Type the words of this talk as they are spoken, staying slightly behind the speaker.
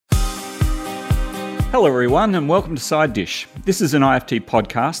Hello everyone and welcome to Side Dish. This is an IFT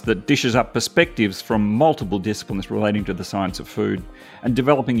podcast that dishes up perspectives from multiple disciplines relating to the science of food and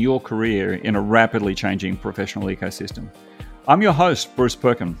developing your career in a rapidly changing professional ecosystem. I'm your host, Bruce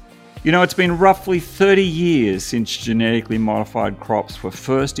Perkin. You know, it's been roughly 30 years since genetically modified crops were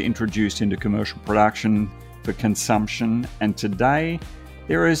first introduced into commercial production for consumption, and today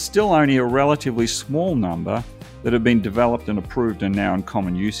there is still only a relatively small number that have been developed and approved and now in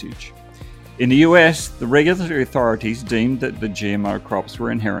common usage. In the US, the regulatory authorities deemed that the GMO crops were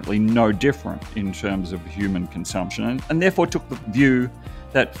inherently no different in terms of human consumption and therefore took the view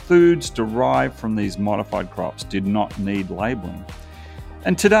that foods derived from these modified crops did not need labelling.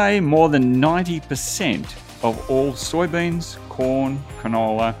 And today, more than 90% of all soybeans, corn,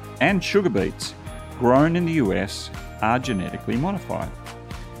 canola, and sugar beets grown in the US are genetically modified.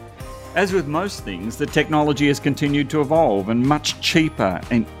 As with most things, the technology has continued to evolve, and much cheaper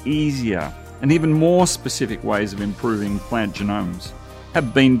and easier and even more specific ways of improving plant genomes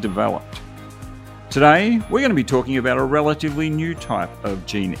have been developed. Today, we're going to be talking about a relatively new type of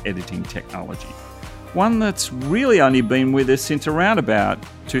gene editing technology, one that's really only been with us since around about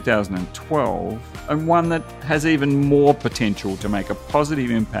 2012, and one that has even more potential to make a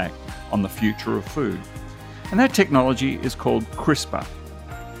positive impact on the future of food. And that technology is called CRISPR.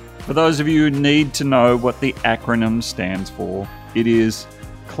 For those of you who need to know what the acronym stands for, it is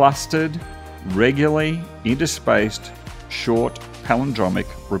Clustered, Regularly Interspaced, Short Palindromic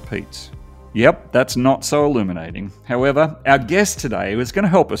Repeats. Yep, that's not so illuminating. However, our guest today is going to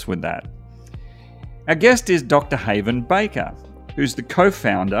help us with that. Our guest is Dr. Haven Baker, who's the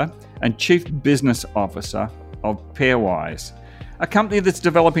co-founder and chief business officer of Pairwise, a company that's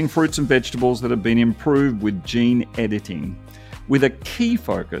developing fruits and vegetables that have been improved with gene editing, with a key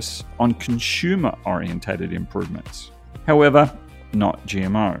focus on consumer-orientated improvements. However, not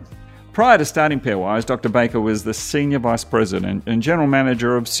GMO. Prior to starting Pairwise, Dr. Baker was the Senior Vice President and General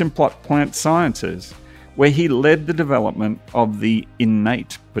Manager of Simplot Plant Sciences, where he led the development of the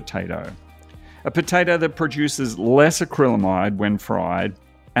Innate potato, a potato that produces less acrylamide when fried,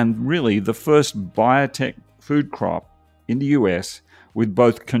 and really the first biotech food crop in the US with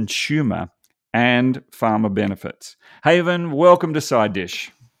both consumer and farmer benefits. Haven, welcome to Side Dish.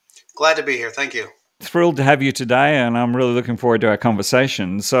 Glad to be here. Thank you. Thrilled to have you today, and I'm really looking forward to our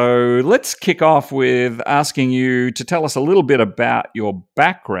conversation. So let's kick off with asking you to tell us a little bit about your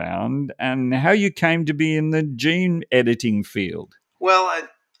background and how you came to be in the gene editing field. Well,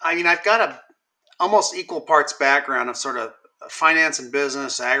 I've got a almost equal parts background of sort of finance and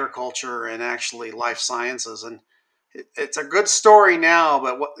business, agriculture, and actually life sciences. And it's a good story now,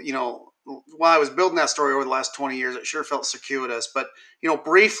 but while I was building that story over the last 20 years, it sure felt circuitous. But,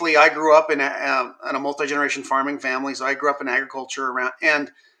 briefly, I grew up in a multi-generation farming family. So I grew up in agriculture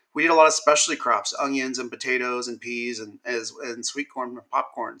and we did a lot of specialty crops, onions and potatoes and peas and sweet corn and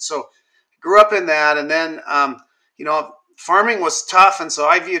popcorn. So I grew up in that. And then, farming was tough. And so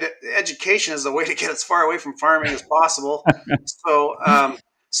I viewed education as the way to get as far away from farming as possible. I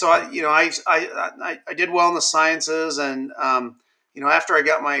did well in the sciences, and after I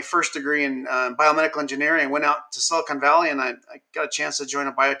got my first degree in biomedical engineering, I went out to Silicon Valley, and I got a chance to join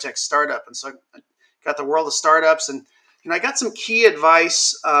a biotech startup, and so I got the world of startups, and I got some key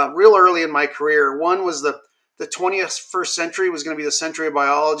advice real early in my career. One was the 21st century was going to be the century of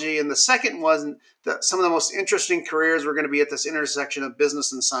biology, and the second was that some of the most interesting careers were going to be at this intersection of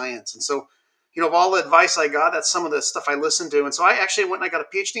business and science, and so. Of all the advice I got, that's some of the stuff I listened to. And so I actually went and I got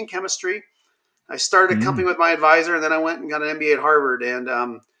a PhD in chemistry. I started a company with my advisor, and then I went and got an MBA at Harvard. And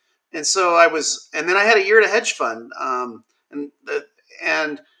so then I had a year at a hedge fund.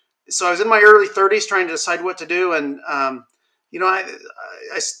 And so I was in my early 30s trying to decide what to do. And, I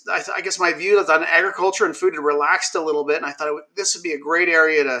guess my view on agriculture and food had relaxed a little bit. And I thought this would be a great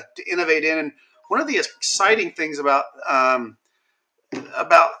area to innovate in. And one of the exciting things about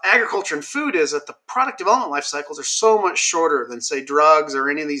agriculture and food is that the product development life cycles are so much shorter than, say, drugs or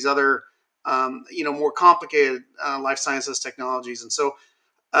any of these other, more complicated life sciences technologies. And so,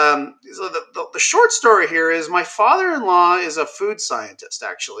 the short story here is my father-in-law is a food scientist,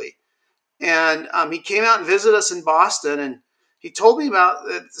 actually. And he came out and visited us in Boston, and he told me about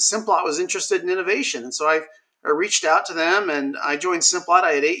Simplot was interested in innovation. And so I reached out to them, and I joined Simplot.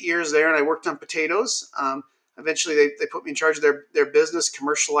 I had 8 years there, and I worked on potatoes. Eventually, they put me in charge of their business,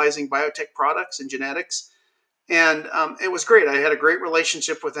 commercializing biotech products and genetics, and it was great. I had a great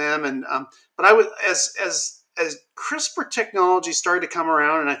relationship with them, and but I was as CRISPR technology started to come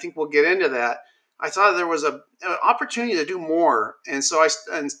around, and I think we'll get into that. I thought there was an opportunity to do more, and so in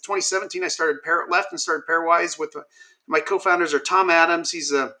 2017 I left and started Pairwise with my co-founders are Tom Adams.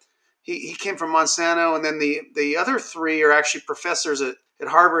 He's He came from Monsanto, and then the other three are actually professors at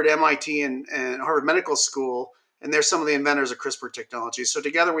Harvard, MIT, and Harvard Medical School, and they're some of the inventors of CRISPR technology. So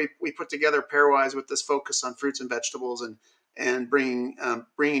together we put together Pairwise with this focus on fruits and vegetables and bringing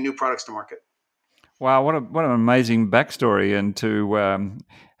new products to market. Wow, what an amazing backstory, and to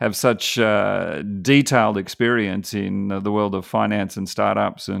have such detailed experience in the world of finance and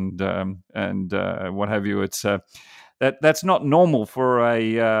startups and what have you. It's that's not normal for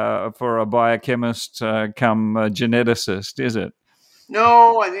a biochemist come geneticist, is it?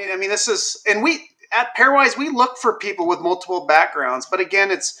 No, I mean this is, and we at Pairwise we look for people with multiple backgrounds, but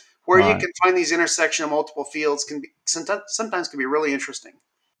again, it's where you Right. can find these intersection of multiple fields can be sometimes can be really interesting.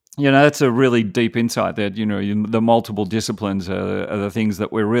 That's a really deep insight that, the multiple disciplines are the things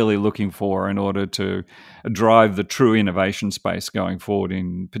that we're really looking for in order to drive the true innovation space going forward,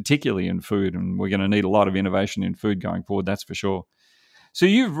 particularly in food. And we're going to need a lot of innovation in food going forward, that's for sure. So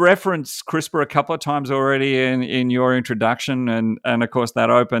you've referenced CRISPR a couple of times already in your introduction, and of course that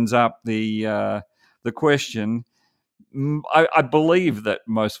opens up the question. I believe that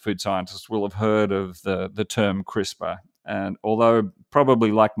most food scientists will have heard of the term CRISPR, and although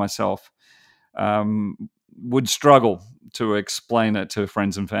probably like myself, would struggle to explain it to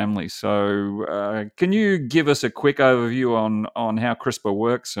friends and family. So, can you give us a quick overview on how CRISPR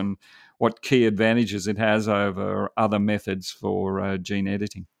works and what key advantages it has over other methods for gene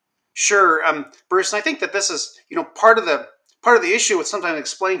editing? Sure, Bruce. I think that this is part of the issue with sometimes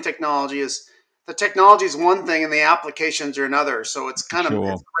explaining technology is the technology is one thing and the applications are another. So it's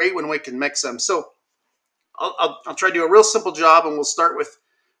Sure. great when we can mix them. So I'll try to do a real simple job, and we'll start with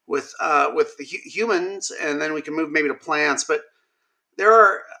the humans, and then we can move maybe to plants. But there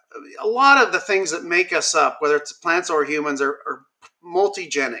are a lot of the things that make us up, whether it's plants or humans, are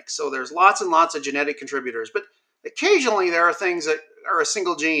multigenic. So there's lots and lots of genetic contributors, but occasionally there are things that are a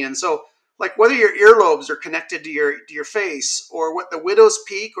single gene. And so, like whether your earlobes are connected to your face, or what the widow's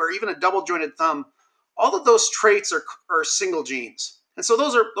peak, or even a double jointed thumb, all of those traits are single genes. And so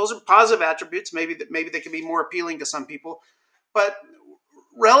those are positive attributes. Maybe they can be more appealing to some people, but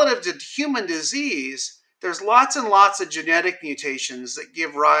relative to human disease, there's lots and lots of genetic mutations that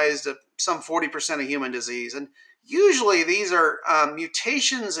give rise to some 40% of human disease. And usually these are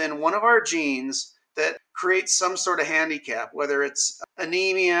mutations in one of our genes that create some sort of handicap, whether it's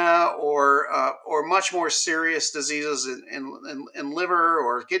anemia or much more serious diseases in liver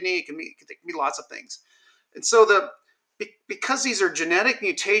or kidney. It can be lots of things. And so because these are genetic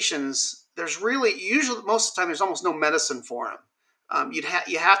mutations, there's really usually most of the time there's almost no medicine for them.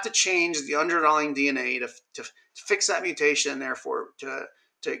 You have to change the underlying DNA to fix that mutation, and therefore to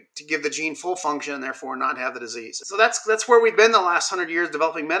give the gene full function, and therefore not have the disease. So that's where we've been the last 100 years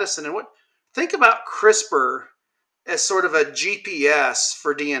developing medicine. And think about CRISPR as sort of a GPS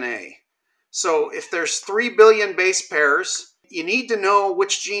for DNA. So if there's 3 billion base pairs, you need to know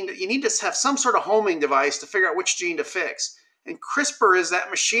which gene. You need to have some sort of homing device to figure out which gene to fix. And CRISPR is that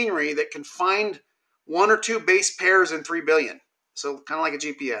machinery that can find one or two base pairs in 3 billion. So kind of like a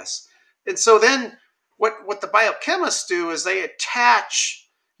GPS. And so then what the biochemists do is they attach,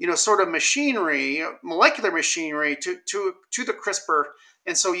 sort of machinery, molecular machinery to the CRISPR.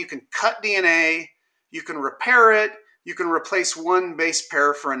 And so you can cut DNA, you can repair it, you can replace one base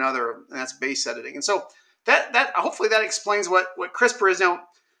pair for another, and that's base editing. And so that hopefully that explains what CRISPR is now.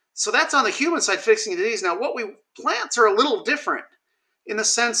 So that's on the human side, fixing disease. Now plants are a little different in the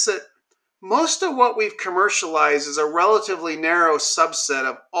sense that most of what we've commercialized is a relatively narrow subset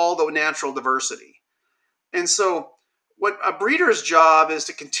of all the natural diversity. And so what a breeder's job is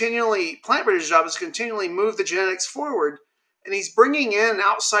plant breeder's job is to continually move the genetics forward. And he's bringing in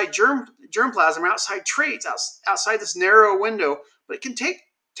outside germplasm, outside traits, outside this narrow window. But it can take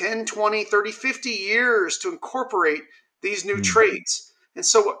 10, 20, 30, 50 years to incorporate these new traits. And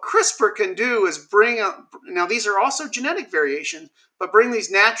so what CRISPR can do is now these are also genetic variations, but bring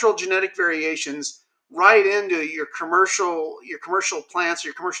these natural genetic variations right into your commercial plants,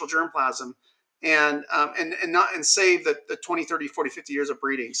 your commercial germplasm, and save the 20, 30, 40, 50 years of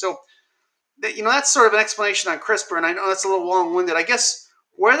breeding. So that's sort of an explanation on CRISPR, and I know that's a little long-winded. I guess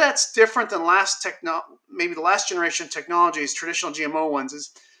where that's different than maybe the last generation technologies, traditional GMO ones,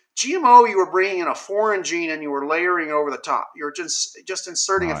 is GMO, you were bringing in a foreign gene and you were layering over the top. You were just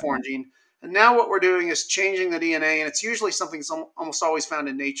inserting a foreign gene. And now what we're doing is changing the DNA, and it's usually something that's almost always found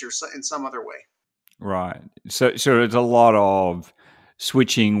in nature in some other way. Right. So it's a lot of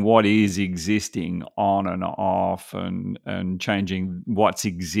switching what is existing on and off, and changing what's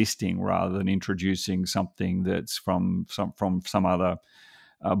existing rather than introducing something that's from some other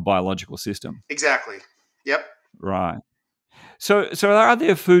biological system. Exactly. Yep. Right. So are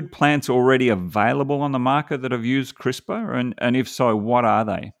there food plants already available on the market that have used CRISPR? And if so, what are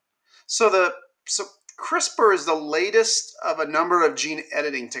they? So so CRISPR is the latest of a number of gene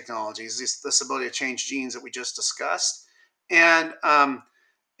editing technologies. This ability to change genes that we just discussed, and and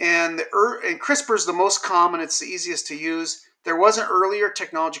CRISPR is the most common. It's the easiest to use. There was an earlier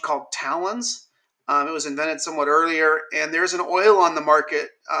technology called talons. It was invented somewhat earlier, and there's an oil on the market,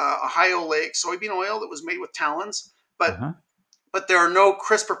 Ohio Lake soybean oil that was made with talons. Uh-huh. But there are no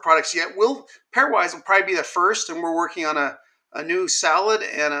CRISPR products yet. Pairwise will probably be the first, and we're working on a new salad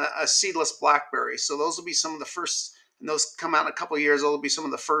and a seedless blackberry. So those will be some of the first, and those come out in a couple of years. Those will be some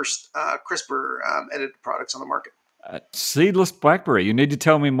of the first CRISPR edited products on the market. Seedless blackberry. You need to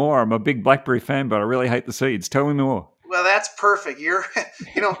tell me more. I'm a big blackberry fan, but I really hate the seeds. Tell me more. Well, that's perfect.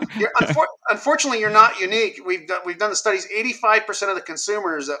 Unfortunately, you're not unique. We've done the studies. 85% of the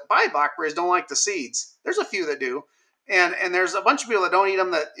consumers that buy blackberries don't like the seeds. There's a few that do, and there's a bunch of people that don't eat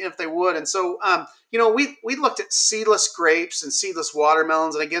them that if they would. And so, we looked at seedless grapes and seedless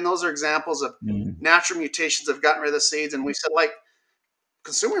watermelons, and again, those are examples of natural mutations that have gotten rid of the seeds. And we said, like,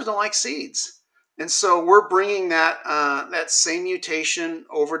 consumers don't like seeds. And so we're bringing that same mutation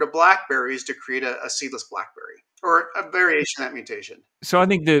over to blackberries to create a seedless blackberry or a variation of that mutation. So I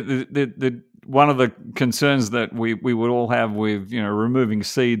think the one of the concerns that we would all have with removing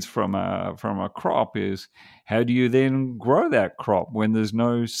seeds from a crop is how do you then grow that crop when there's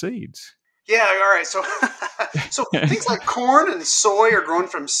no seeds? Yeah, all right. So so things like corn and soy are grown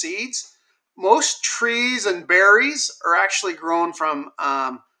from seeds. Most trees and berries are actually grown from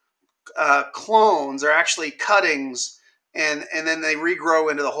clones, are actually cuttings, and then they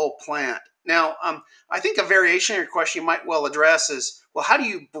regrow into the whole plant. Now, I think a variation of your question you might well address is, well, how do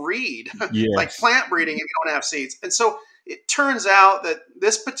you breed, like Yes. plant breeding, if you don't have seeds? And so it turns out that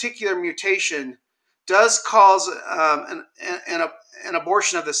this particular mutation does cause an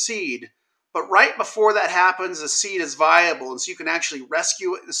abortion of the seed. But right before that happens, the seed is viable, and so you can actually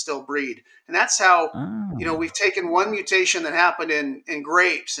rescue it and still breed. And that's how, Oh. we've taken one mutation that happened in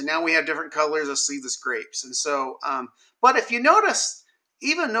grapes, and now we have different colors of seedless grapes. And so, but if you notice,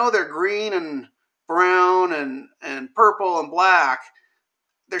 even though they're green and brown and purple and black,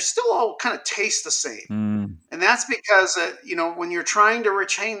 they're still all kind of taste the same. Mm. And that's because when you're trying to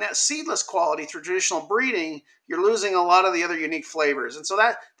retain that seedless quality through traditional breeding, you're losing a lot of the other unique flavors. And so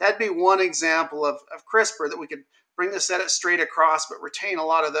that'd be one example of CRISPR that we could bring this edit straight across, but retain a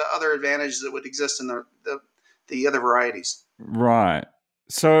lot of the other advantages that would exist in the other varieties. Right.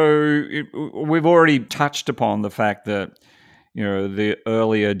 So we've already touched upon the fact that the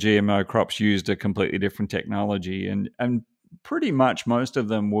earlier GMO crops used a completely different technology, and pretty much most of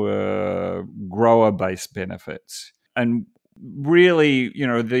them were grower-based benefits. And really,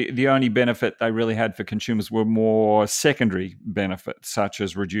 the only benefit they really had for consumers were more secondary benefits, such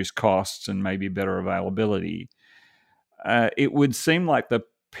as reduced costs and maybe better availability. It would seem like the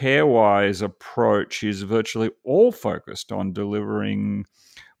pairwise approach is virtually all focused on delivering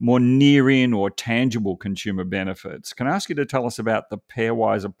more near-in or tangible consumer benefits. Can I ask you to tell us about the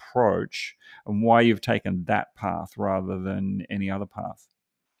pairwise approach and why you've taken that path rather than any other path?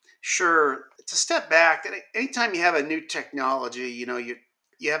 Sure. To step back, anytime you have a new technology,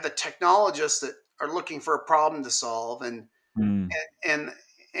 you have the technologists that are looking for a problem to solve, Mm. and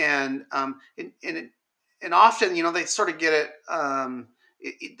and and often they sort of get it,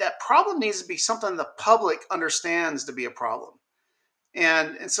 that problem needs to be something the public understands to be a problem.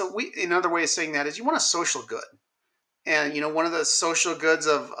 And so another way of saying that is you want a social good. And one of the social goods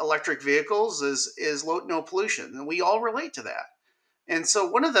of electric vehicles is no pollution, and we all relate to that. And so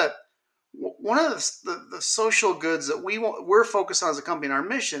one of the social goods that we're focused on as a company, and our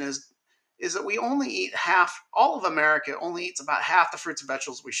mission is that we only eat half. All of America only eats about half the fruits and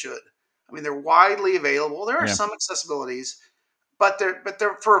vegetables we should. I mean, they're widely available. There are Yeah. some accessibilities, but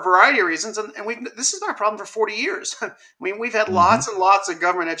they're for a variety of reasons. And this has been our problem for 40 years. I mean, we've had Hmm. lots and lots of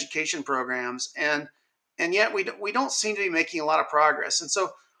government education programs, and yet we don't seem to be making a lot of progress. And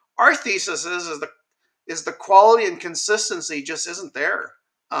so our thesis is the quality and consistency just isn't there.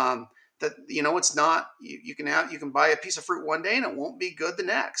 That it's not, you can buy a piece of fruit one day and it won't be good the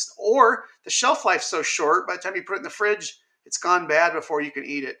next, or the shelf life's so short by the time you put it in the fridge it's gone bad before you can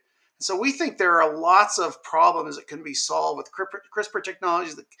eat it. So we think there are lots of problems that can be solved with CRISPR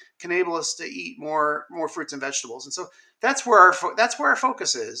technologies that can enable us to eat more fruits and vegetables. And so that's where our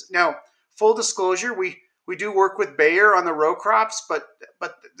focus is. Now, full disclosure, we do work with Bayer on the row crops, but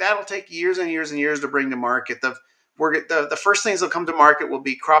that'll take years and years and years to bring to market. The first things that come to market will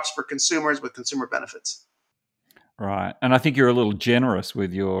be crops for consumers with consumer benefits. Right. And I think you're a little generous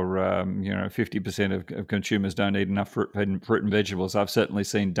with your, 50% of consumers don't eat enough fruit and vegetables. I've certainly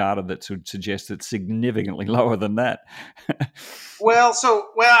seen data that would suggest it's significantly lower than that. Actually,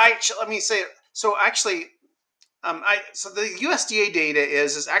 let me say it. So actually, so the USDA data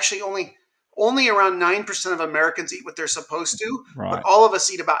is actually only around 9% of Americans eat what they're supposed to, but Right. all of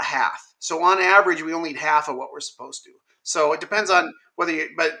us eat about half. So on average, we only eat half of what we're supposed to. So it depends on whether you,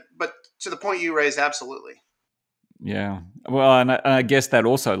 but to the point you raised, absolutely. Yeah. Well, and I guess that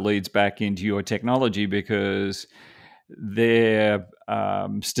also leads back into your technology because their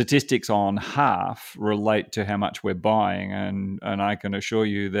statistics on half relate to how much we're buying, and I can assure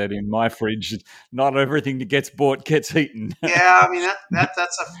you that in my fridge, not everything that gets bought gets eaten. Yeah, I mean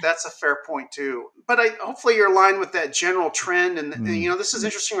that's a fair point too. But hopefully you're aligned with that general trend, and Mm, this is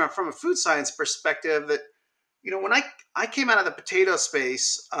interesting from a food science perspective. That when I came out of the potato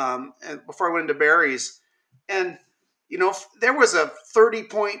space, and before I went into berries, and there was a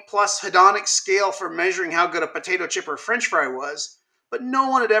 30-point plus hedonic scale for measuring how good a potato chip or French fry was, but no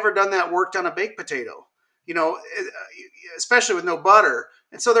one had ever done that work on a baked potato. Especially with no butter.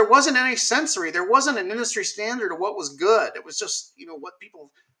 And so there wasn't any sensory. There wasn't an industry standard of what was good. It was just,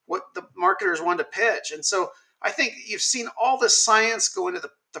 what the marketers wanted to pitch. And so I think you've seen all this science go into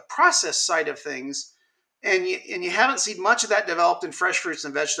the process side of things, and you haven't seen much of that developed in fresh fruits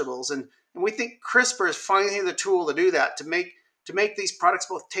and vegetables. And we think CRISPR is finally the tool to do that, to make these products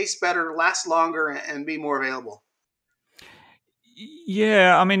both taste better, last longer, and be more available.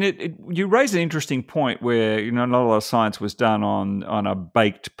 Yeah, I mean, you raise an interesting point where not a lot of science was done on a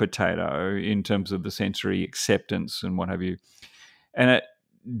baked potato in terms of the sensory acceptance and what have you, and it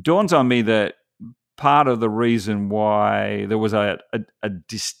dawns on me that part of the reason why there was a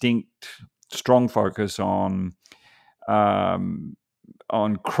distinct, strong focus on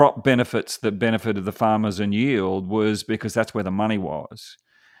crop benefits that benefited the farmers and yield was because that's where the money was.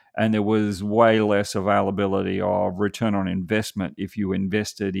 And there was way less availability of return on investment if you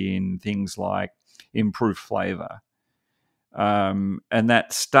invested in things like improved flavor. And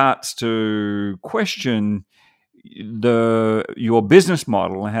that starts to question your business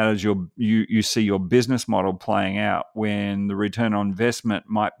model and how does you see your business model playing out when the return on investment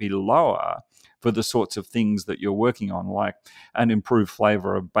might be lower for the sorts of things that you're working on, like an improved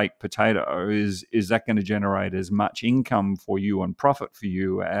flavor of baked potato. Is that going to generate as much income for you and profit for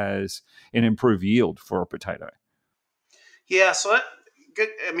you as an improved yield for a potato? Yeah, so good.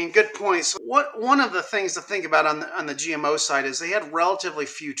 I mean, good point. So, one of the things to think about on the GMO side is they had relatively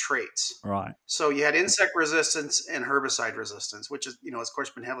few traits. Right. So you had insect resistance and herbicide resistance, which is of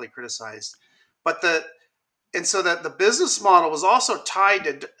course been heavily criticized. But the business model was also tied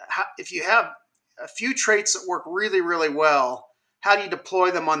to if you have a few traits that work really really well, how do you deploy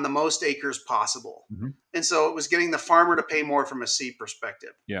them on the most acres possible? Mm-hmm. And so it was getting the farmer to pay more from a seed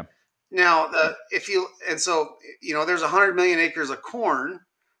perspective. Yeah. Now, if you and so there's 100 million acres of corn,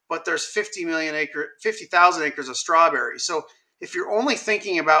 but there's 50,000 acres of strawberries. So if you're only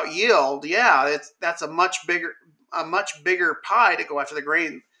thinking about yield, yeah, that's a much bigger pie to go after the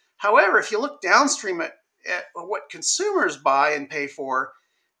grain. However, if you look downstream at what consumers buy and pay for,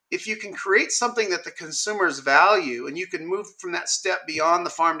 if you can create something that the consumers value and you can move from that step beyond the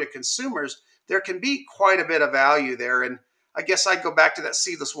farm to consumers, there can be quite a bit of value there. And I guess I'd go back to that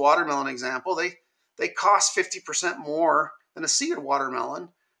seedless watermelon example. They cost 50% more than a seeded watermelon,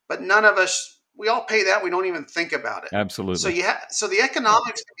 but none of us, we all pay that. We don't even think about it. Absolutely. So the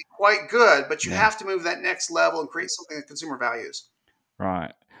economics can be quite good, but you Yeah. have to move that next level and create something that consumer values.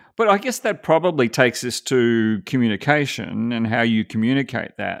 Right. But I guess that probably takes us to communication and how you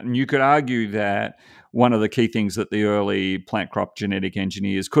communicate that. And you could argue that one of the key things that the early plant crop genetic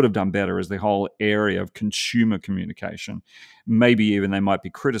engineers could have done better is the whole area of consumer communication. Maybe even they might be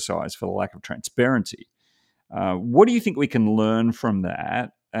criticized for the lack of transparency. What do you think we can learn from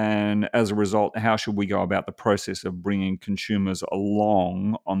that? And as a result, how should we go about the process of bringing consumers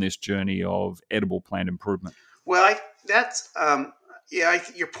along on this journey of edible plant improvement? Well,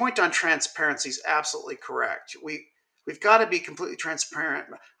 your point on transparency is absolutely correct. We've got to be completely transparent.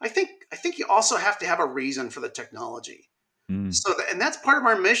 I think you also have to have a reason for the technology. Mm. And that's part of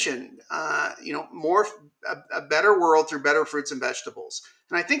our mission. More a better world through better fruits and vegetables.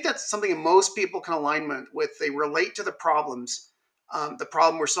 And I think that's something that most people can alignment with. They relate to the problems, the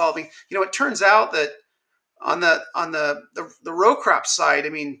problem we're solving. It turns out that on the row crop side, I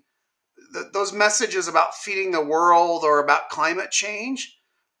mean, those messages about feeding the world or about climate change,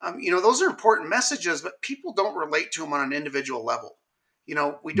 those are important messages, but people don't relate to them on an individual level.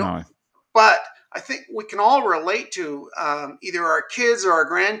 We don't. No. But I think we can all relate to either our kids or our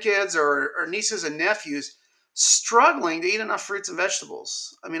grandkids or nieces and nephews. struggling to eat enough fruits and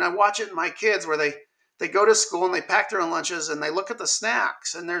vegetables. I mean, I watch it in my kids where they go to school and they pack their own lunches and they look at the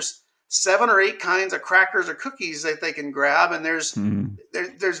snacks, and there's 7 or 8 kinds of crackers or cookies that they can grab, and Mm.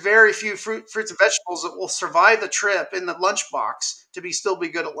 there's very few fruits and vegetables that will survive the trip in the lunchbox to still be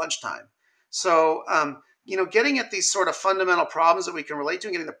good at lunchtime. So, getting at these sort of fundamental problems that we can relate to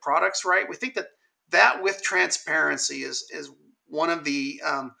and getting the products right, we think that with transparency is one of the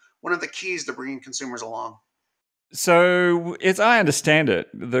keys to bringing consumers along. So, as I understand it,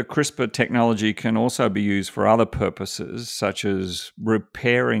 the CRISPR technology can also be used for other purposes, such as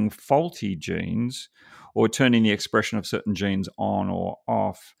repairing faulty genes or turning the expression of certain genes on or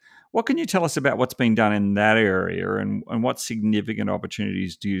off. What can you tell us about what's being done in that area, and what significant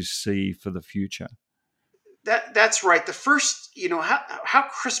opportunities do you see for the future? That's right. The first, how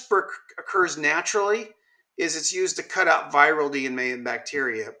CRISPR occurs naturally is it's used to cut out viral DNA in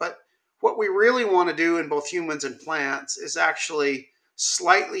bacteria. But what we really want to do in both humans and plants is actually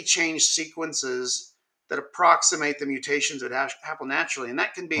slightly change sequences that approximate the mutations that happen naturally. And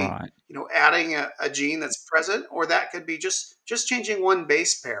that can be, Right. adding a gene that's present, or that could be just changing one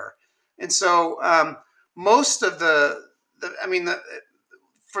base pair. And so most of I mean,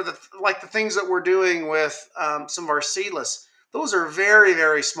 for the things that we're doing with some of our seedless, those are very,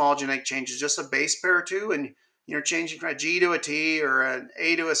 very small genetic changes, just a base pair or two, and you're changing from a G to a T or an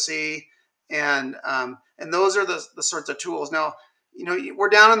A to a C, and those are the sorts of tools. Now, we're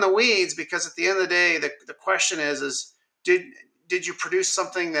down in the weeds because at the end of the day, the question is did you produce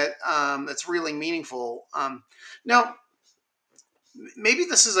something that's really meaningful? Now, maybe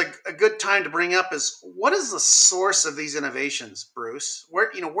this is a good time to bring up is what is the source of these innovations, Bruce?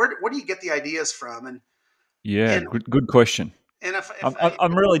 Where do you get the ideas from? Yeah, And good question. and I'm, if I'm I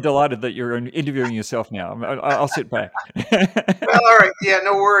I'm really delighted that you're interviewing yourself now. I'll sit back. well, all right, yeah,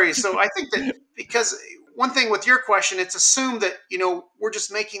 no worries. So I think that because one thing with your question, it's assumed that we're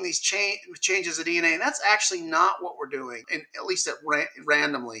just making these changes of DNA, and that's actually not what we're doing, and at least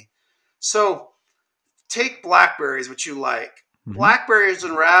randomly. So take blackberries, which you like. Mhm. Blackberries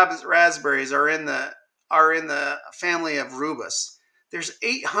and raspberries are in the family of rubus. There's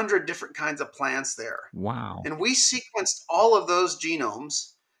 800 different kinds of plants there, Wow. and we sequenced all of those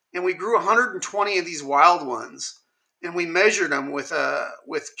genomes, and we grew 120 of these wild ones, and we measured them with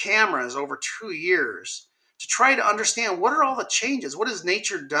cameras over 2 years to try to understand what are all the changes, what has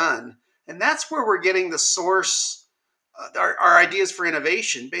nature done, and that's where we're getting the source, our ideas for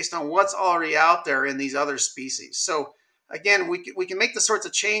innovation based on what's already out there in these other species. So again, we can make the sorts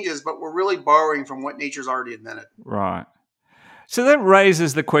of changes, but we're really borrowing from what nature's already invented. Right. So that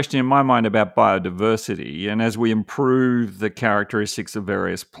raises the question in my mind about biodiversity. And as we improve the characteristics of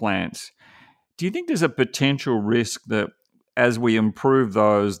various plants, do you think there's a potential risk that as we improve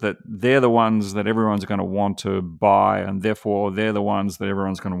those, that they're the ones that everyone's going to want to buy, and therefore they're the ones that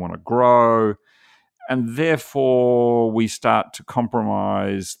everyone's going to want to grow, and therefore we start to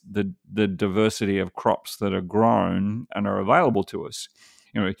compromise the diversity of crops that are grown and are available to us?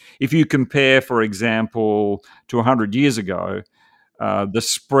 If you compare, for example, to 100 years ago, the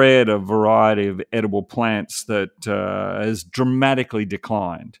spread of variety of edible plants that has dramatically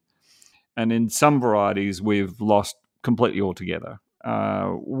declined. And in some varieties, we've lost completely altogether.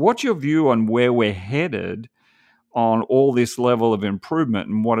 What's your view on where we're headed on all this level of improvement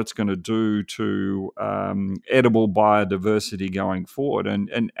and what it's going to do to edible biodiversity going forward?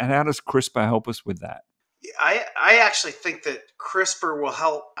 And how does CRISPR help us with that? I actually think that CRISPR will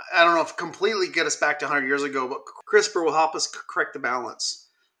help. I don't know if completely get us back to 100 years ago, but CRISPR will help us correct the balance.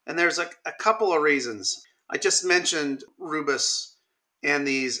 And there's a couple of reasons. I just mentioned rubus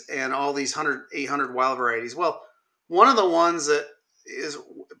and all these 800 wild varieties. Well, one of the ones that is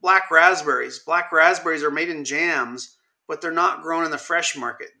black raspberries. Black raspberries are made in jams, but they're not grown in the fresh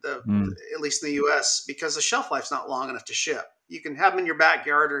market, Mm. at least in the US, because the shelf life's not long enough to ship. You can have them in your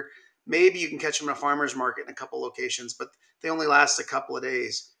backyard, or maybe you can catch them in a farmer's market in a couple locations, but they only last a couple of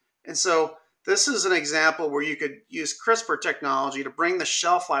days. And so this is an example where you could use CRISPR technology to bring the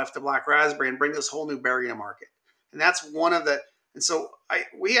shelf life to black raspberry and bring this whole new berry to market. And that's one of the, and so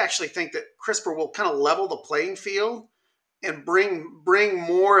we actually think that CRISPR will kind of level the playing field and bring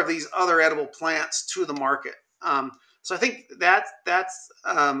more of these other edible plants to the market. So I think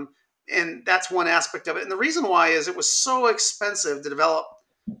and that's one aspect of it. And the reason why is it was so expensive to develop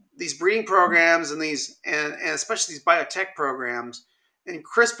these breeding programs and and especially these biotech programs. And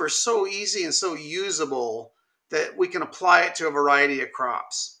CRISPR is so easy and so usable that we can apply it to a variety of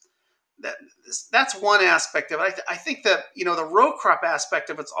crops. That's one aspect of it. I think that the row crop aspect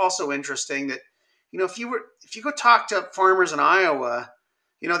of it's also interesting. That if you go talk to farmers in Iowa,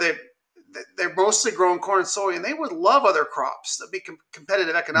 they they're mostly growing corn and soy, and they would love other crops that be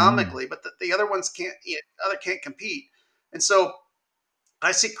competitive Mm. economically, but the other ones can't compete. And so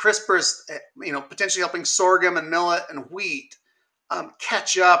I see CRISPR as potentially helping sorghum and millet and wheat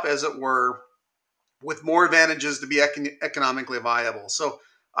catch up, as it were, with more advantages to be economically viable. So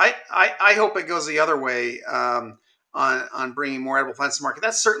I hope it goes the other way, on bringing more edible plants to market.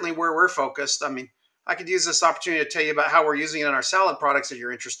 That's certainly where we're focused. I mean, I could use this opportunity to tell you about how we're using it in our salad products if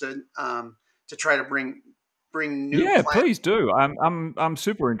you're interested, to try to bring new Yeah, plant. please do. I'm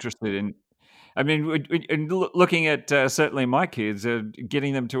super interested in. I mean, looking at certainly my kids,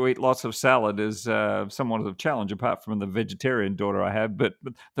 getting them to eat lots of salad is somewhat of a challenge. Apart from the vegetarian daughter I have, but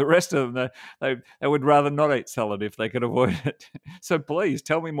the rest of them, they would rather not eat salad if they could avoid it. So please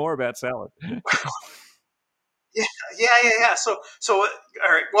tell me more about salad. Yeah, yeah. So all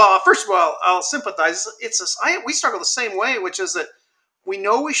right. Well, first of all, I'll sympathize. We struggle the same way, which is that we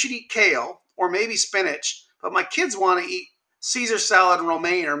know we should eat kale or maybe spinach, but my kids want to eat Caesar salad and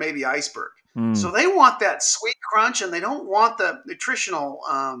romaine or maybe iceberg. So Mm. they want that sweet crunch, and they don't want the nutritional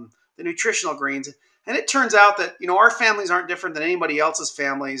greens. And it turns out that our families aren't different than anybody else's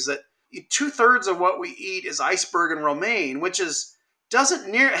families. That 2/3 of what we eat is iceberg and romaine, which is doesn't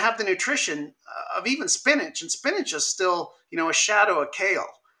near have the nutrition of even spinach, and spinach is still a shadow of kale.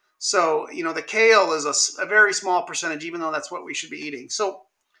 So the kale is a very small percentage, even though that's what we should be eating. So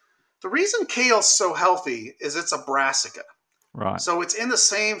the reason kale's so healthy is it's a brassica. Right. So it's in the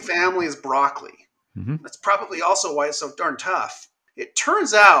same family as broccoli. Hmm. That's probably also why it's so darn tough. It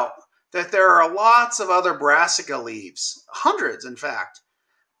turns out that there are lots of other brassica leaves, hundreds in fact,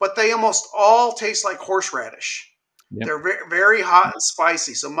 but they almost all taste like horseradish. Yep. They're very, very hot and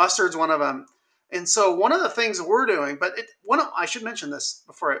spicy. So mustard's one of them. And so one of the things that we're doing, I should mention this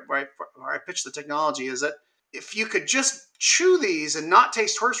before I pitch the technology, is that if you could just chew these and not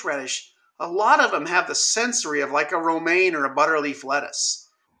taste horseradish, a lot of them have the sensory of like a romaine or a butterleaf lettuce.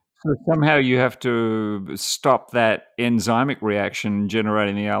 So somehow you have to stop that enzymic reaction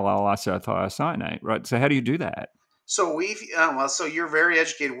generating the L-isothiocyanate, right? So how do you do that? So you're very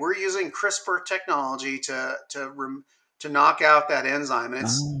educated. We're using CRISPR technology to knock out that enzyme, and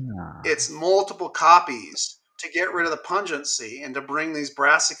Ah. it's multiple copies to get rid of the pungency and to bring these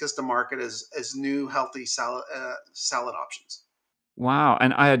brassicas to market as new healthy salad options. Wow,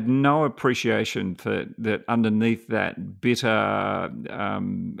 and I had no appreciation for that underneath that bitter,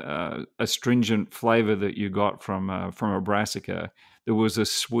 astringent flavor that you got from a brassica. There was a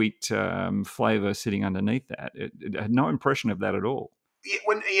sweet flavor sitting underneath that. It had no impression of that at all.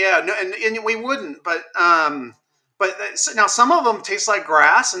 No, and we wouldn't, but so now some of them taste like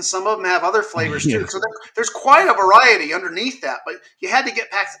grass, and some of them have other flavors Yeah. too. So there's quite a variety underneath that, but you had to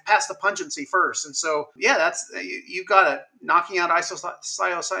get past the pungency first, and so yeah, you've got it knocking out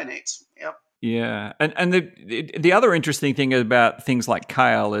isocyanates. Yep. Yeah, and the other interesting thing about things like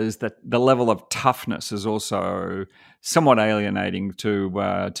kale is that the level of toughness is also somewhat alienating to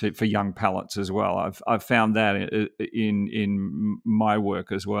for young palates as well. I've found that in my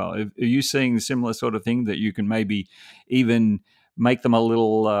work as well. Are you seeing a similar sort of thing that you can maybe even make them a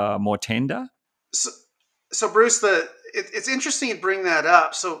little more tender? So, so Bruce, it's interesting you bring that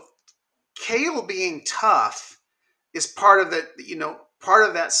up. So kale being tough is part of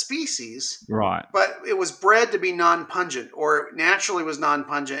that species, Right. but it was bred to be non-pungent, or it naturally was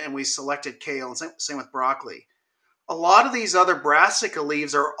non-pungent, and we selected kale, and same with broccoli. A lot of these other brassica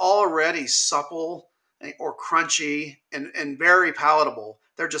leaves are already supple or crunchy and very palatable.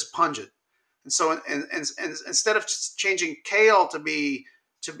 They're just pungent. And so, and instead of changing kale to be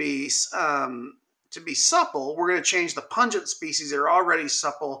to be supple, we're going to change the pungent species that are already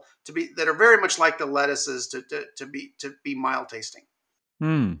supple that are very much like the lettuces to be mild tasting.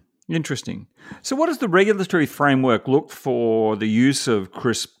 Hmm. Interesting. So, what does the regulatory framework look for the use of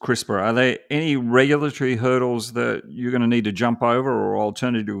CRISPR? Are there any regulatory hurdles that you're going to need to jump over, or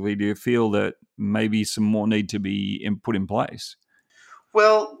alternatively, do you feel that maybe some more need to be put in place?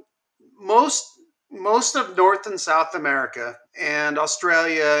 Well, most most of North and South America and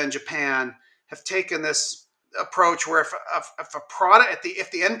Australia and Japan have taken this approach where if a product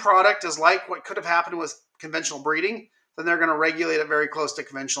if the end product is like what could have happened with conventional breeding, then they're going to regulate it very close to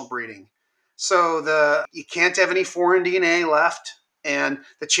conventional breeding. So the you can't have any foreign DNA left, and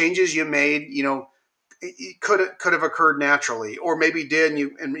the changes you made, it could have occurred naturally, or maybe did,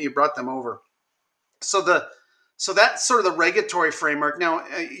 and you brought them over. So the so that's sort of the regulatory framework. Now,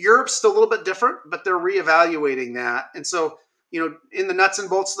 Europe's still a little bit different, but they're reevaluating that. And so, in the nuts and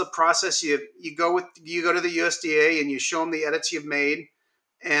bolts of the process, you go to the USDA and you show them the edits you've made,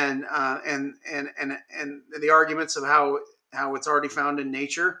 and the arguments of how it's already found in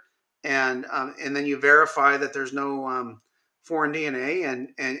nature, and then you verify that there's no foreign DNA,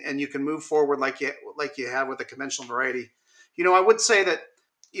 and you can move forward like you have with a conventional variety. I would say that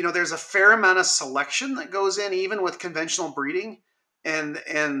there's a fair amount of selection that goes in even with conventional breeding, and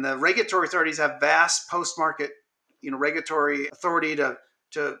the regulatory authorities have vast post-market regulatory authority to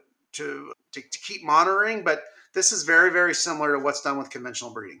keep monitoring, but this is very, very similar to what's done with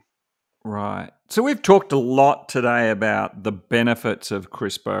conventional breeding. Right. So we've talked a lot today about the benefits of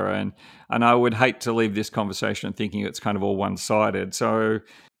CRISPR, and I would hate to leave this conversation thinking it's kind of all one-sided. So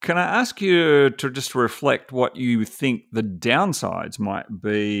can I ask you to just reflect what you think the downsides might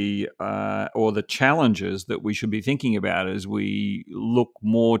be, or the challenges that we should be thinking about as we look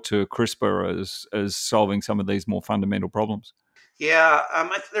more to CRISPR as solving some of these more fundamental problems? Yeah,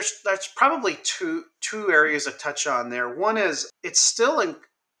 there's probably two areas to touch on there. One is it's still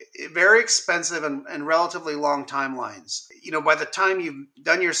very expensive and relatively long timelines. By the time you've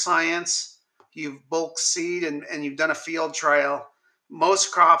done your science, you've bulk seed and you've done a field trial,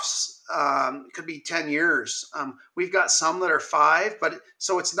 most crops could be 10 years. We've got some that are 5,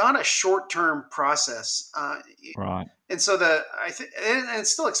 so it's not a short-term process. Right. And so and it's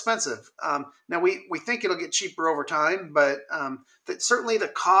still expensive. Now we think it'll get cheaper over time, but certainly the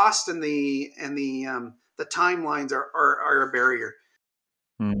cost and the timelines are a barrier.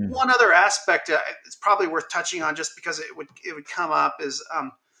 Mm-hmm. One other aspect it's probably worth touching on, just because it would come up, is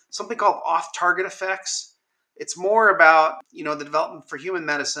something called off-target effects. It's more about the development for human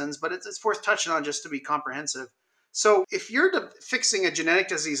medicines, but it's worth touching on just to be comprehensive. So if you're fixing a genetic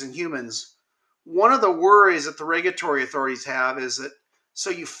disease in humans, one of the worries that the regulatory authorities have is that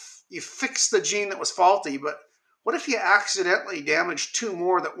you fix the gene that was faulty, but what if you accidentally damage 2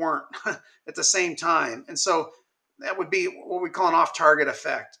 more that weren't at the same time? And so that would be what we call an off-target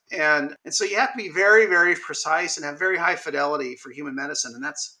effect. And so you have to be very, very precise and have very high fidelity for human medicine. And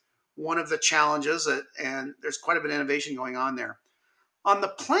that's one of the challenges, and there's quite a bit of innovation going on there. On the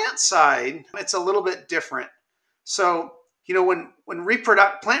plant side, it's a little bit different. So, when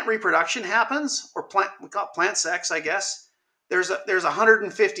plant reproduction happens, or we call it plant sex, I guess, there's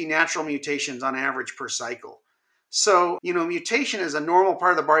 150 natural mutations on average per cycle. So, mutation is a normal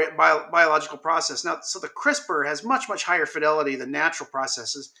part of the biological process. Now, so the CRISPR has much, much higher fidelity than natural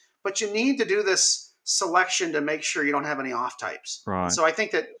processes, but you need to do this selection to make sure you don't have any off types. Right. So I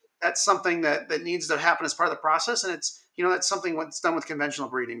think that's something that needs to happen as part of the process. And it's, that's something that's done with conventional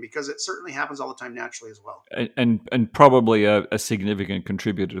breeding, because it certainly happens all the time naturally as well. And probably a significant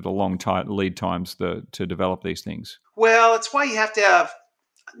contributor to the long lead times to develop these things. Well, it's why you have to have,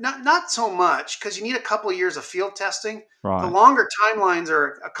 not so much, because you need a couple of years of field testing. Right. The longer timelines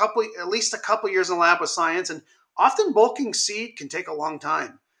are at least a couple of years in the lab with science, and often bulking seed can take a long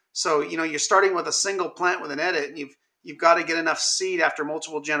time. So, you're starting with a single plant with an edit, and you've got to get enough seed after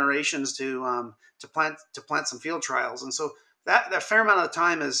multiple generations to plant some field trials. And so that fair amount of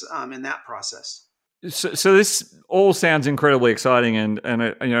time is in that process. So this all sounds incredibly exciting, and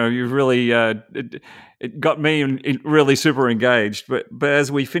you've really it got me really super engaged. But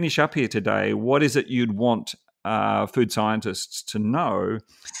as we finish up here today, what is it you'd want food scientists to know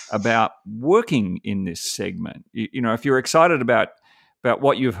about working in this segment? If you're excited about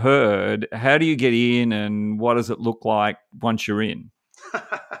what you've heard, how do you get in, and what does it look like once you're in?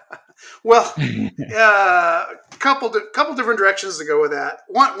 Well, couple different directions to go with that.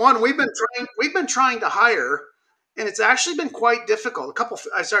 One, we've been trying to hire, and it's actually been quite difficult.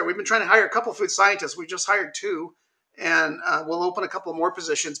 We've been trying to hire a couple of food scientists. We just hired 2, and we'll open a couple more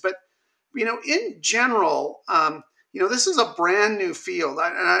positions. But in general, this is a brand new field,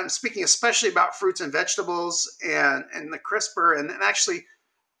 and I'm speaking especially about fruits and vegetables and the CRISPR, and actually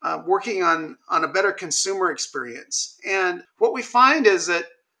working on a better consumer experience. And what we find is that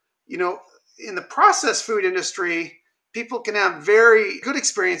in the processed food industry, people can have very good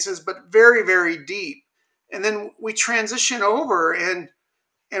experiences, but very, very deep. And then we transition over, and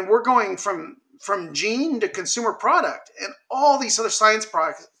we're going from gene to consumer product and all these other science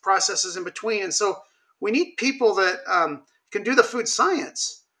processes in between. And so we need people that can do the food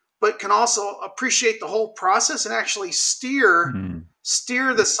science, but can also appreciate the whole process and actually steer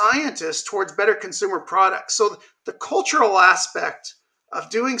the scientists towards better consumer products. So the cultural aspect of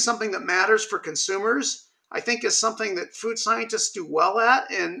doing something that matters for consumers, I think, is something that food scientists do well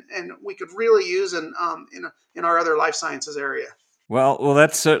at, and we could really use in our other life sciences area. Well,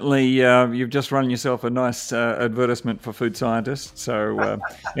 that's certainly, you've just run yourself a nice advertisement for food scientists. So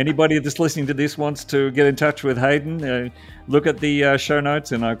anybody that's listening to this wants to get in touch with Hayden, look at the show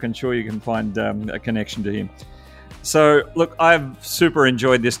notes, and I'm sure you can find a connection to him. So, look, I've super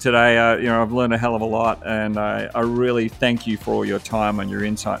enjoyed this today. I've learned a hell of a lot, and I really thank you for all your time and your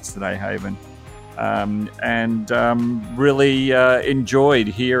insights today, Haven. Really enjoyed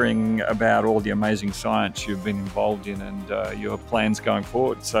hearing about all the amazing science you've been involved in and your plans going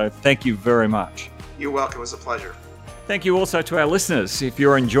forward. So thank you very much. You're welcome. It was a pleasure. Thank you also to our listeners. If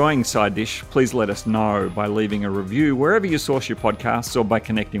you're enjoying Side Dish, please let us know by leaving a review wherever you source your podcasts or by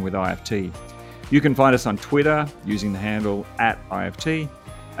connecting with IFT. You can find us on Twitter using the handle @IFT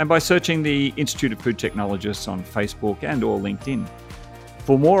and by searching the Institute of Food Technologists on Facebook and or LinkedIn.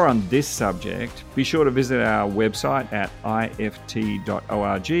 For more on this subject, be sure to visit our website at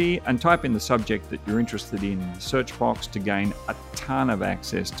ift.org and type in the subject that you're interested in the search box to gain a ton of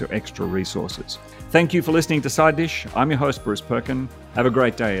access to extra resources. Thank you for listening to Side Dish. I'm your host, Bruce Perkin. Have a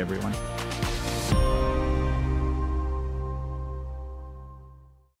great day, everyone.